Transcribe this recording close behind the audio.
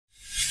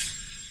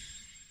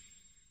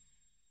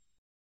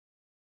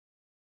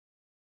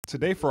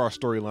Today for our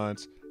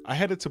storylines, I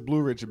headed to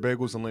Blue Ridge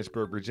Bagels in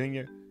Lynchburg,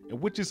 Virginia, and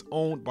which is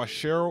owned by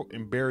Cheryl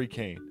and Barry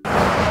Kane.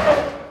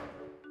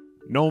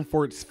 Known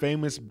for its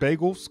famous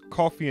bagels,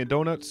 coffee, and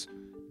donuts,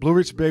 Blue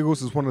Ridge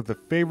Bagels is one of the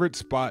favorite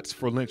spots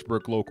for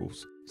Lynchburg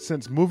locals.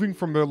 Since moving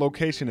from their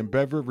location in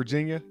Bedford,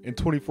 Virginia in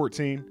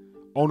 2014,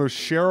 owners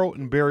Cheryl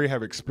and Barry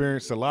have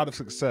experienced a lot of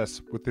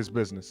success with this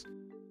business,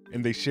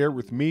 and they shared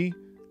with me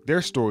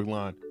their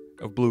storyline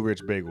of Blue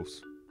Ridge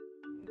Bagels.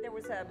 There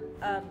was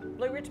a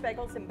Blue Ridge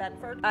Bagels in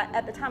Bedford.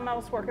 At the time I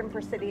was working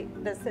for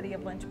the city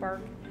of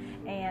Lynchburg,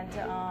 and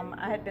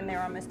I had been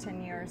there almost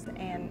 10 years,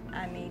 and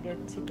I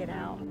needed to get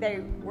out.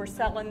 They were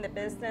selling the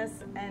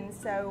business, and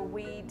so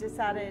we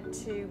decided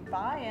to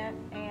buy it,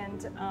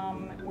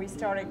 and we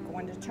started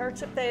going to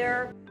church up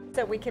there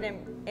so we could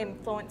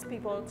influence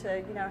people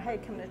to, hey,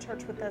 come to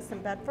church with us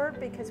in Bedford,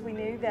 because we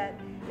knew that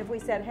if we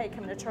said, hey,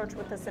 come to church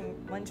with us in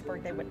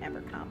Lynchburg, they would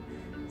never come.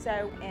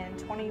 So in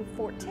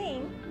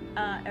 2014,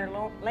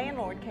 our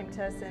landlord came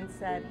to us and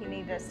said he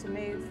needed us to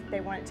move. They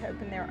wanted to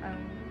open their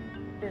own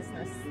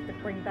business to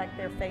bring back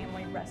their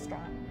family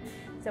restaurant.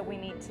 So we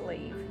need to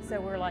leave. So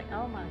we're like,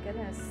 oh my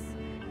goodness,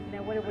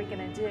 what are we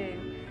gonna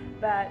do?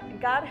 But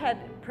God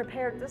had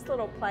prepared this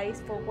little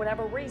place for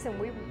whatever reason.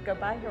 We would go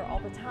by here all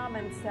the time,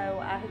 and so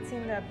I had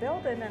seen the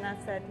building, and I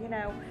said,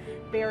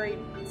 Barry,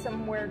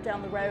 somewhere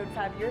down the road,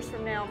 5 years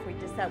from now, if we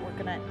decide we're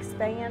gonna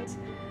expand,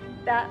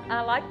 that I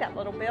like that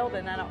little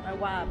building. I don't know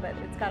why, but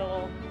it's got a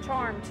little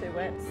charm to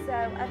it. So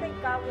I think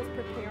God was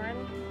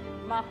preparing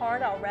my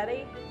heart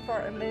already for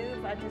a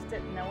move. I just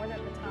didn't know it at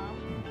the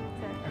time.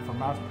 So. And from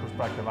my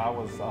perspective, I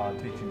was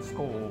teaching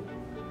school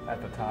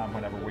at the time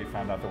whenever we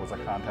found out there was a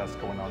contest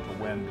going on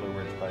to win Blue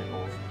Ridge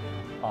Bagels.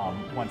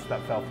 Once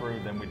that fell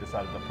through, then we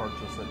decided to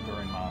purchase it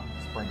during my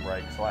spring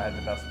break. So I had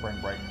the best spring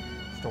break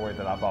story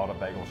that I bought a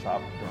bagel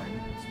shop during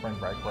spring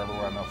break where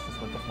everyone else just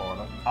went to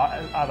Florida.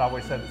 I'd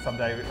always said that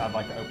someday I'd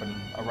like to open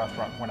a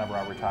restaurant whenever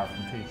I retire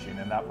from teaching,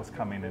 and that was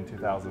coming in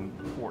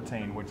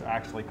 2014, which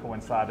actually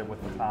coincided with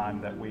the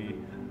time that we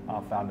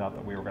found out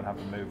that we were going to have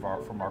to move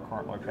from our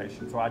current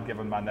location. So I'd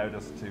given my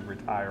notice to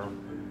retire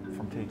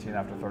from teaching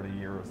after 30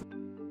 years.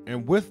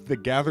 And with the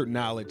gathered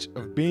knowledge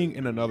of being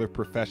in another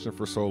profession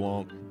for so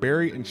long,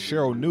 Barry and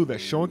Cheryl knew that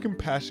showing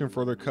compassion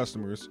for their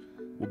customers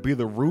would be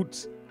the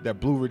roots that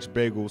Blue Ridge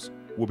Bagels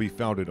will be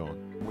founded on.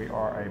 We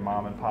are a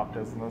mom and pop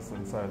business,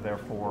 and so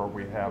therefore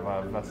we have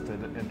a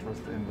vested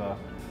interest in the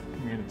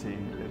community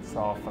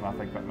itself, and I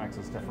think that makes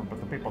us different. But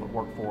the people that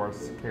work for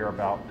us care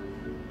about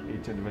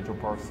each individual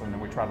person,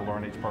 and we try to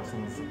learn each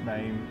person's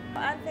name.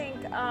 I think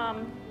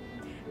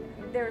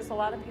there's a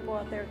lot of people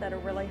out there that are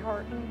really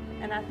hurting,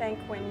 and I think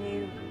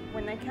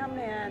when they come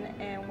in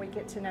and we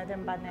get to know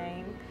them by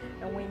name,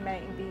 and we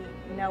maybe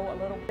know a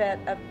little bit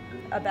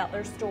about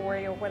their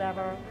story or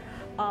whatever,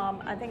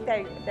 I think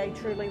they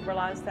truly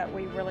realize that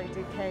we really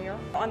do care.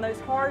 On those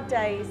hard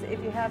days,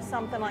 if you have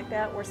something like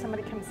that where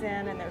somebody comes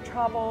in and they're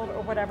troubled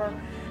or whatever,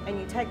 and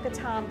you take the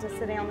time to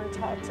sit down and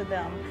talk to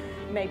them,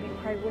 maybe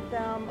pray with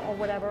them or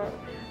whatever,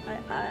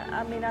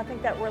 I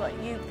think that really,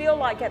 you feel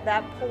like at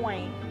that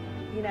point,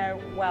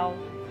 well,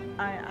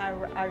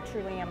 I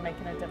truly am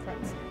making a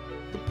difference.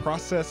 The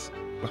process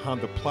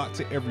behind the plot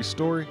to every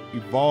story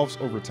evolves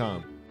over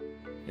time,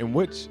 and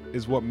which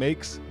is what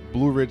makes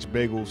Blue Ridge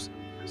Bagels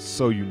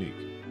so unique.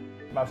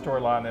 My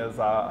storyline is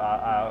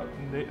I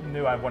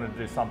knew I wanted to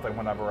do something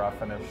whenever I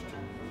finished,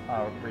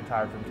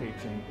 retired from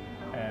teaching,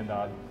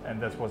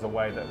 and this was a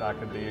way that I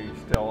could be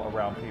still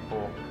around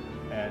people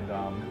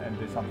and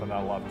do something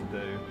I love to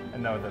do,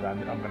 and know that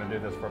I'm going to do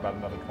this for about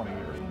another 20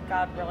 years.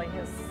 God really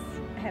has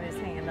had his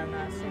hand on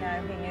us. He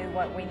knew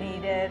what we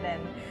needed,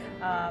 and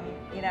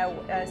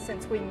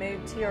since we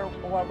moved here,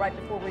 well, right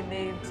before we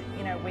moved,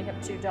 we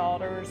have 2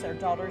 daughters. Our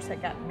daughters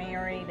had gotten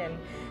married, and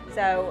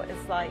so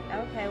it's like,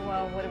 okay,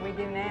 well, what do we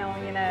do now?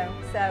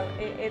 So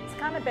it's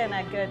kind of been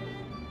a good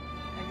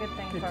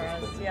thing for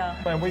us, yeah.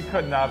 And we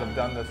could not have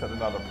done this at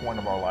another point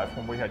of our life.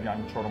 When we had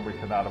young children, we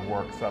could not have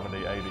worked 70,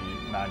 80,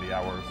 90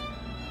 hours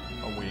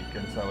a week,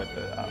 and so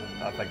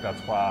I think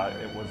that's why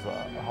it was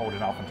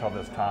holding off until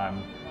this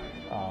time.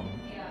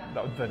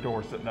 The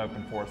doors didn't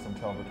open for us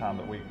until the time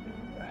that we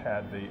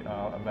had the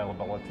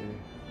availability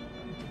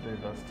to do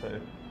this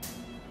too.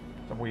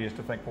 So we used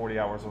to think 40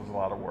 hours was a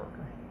lot of work.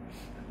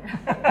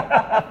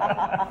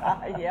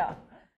 Yeah.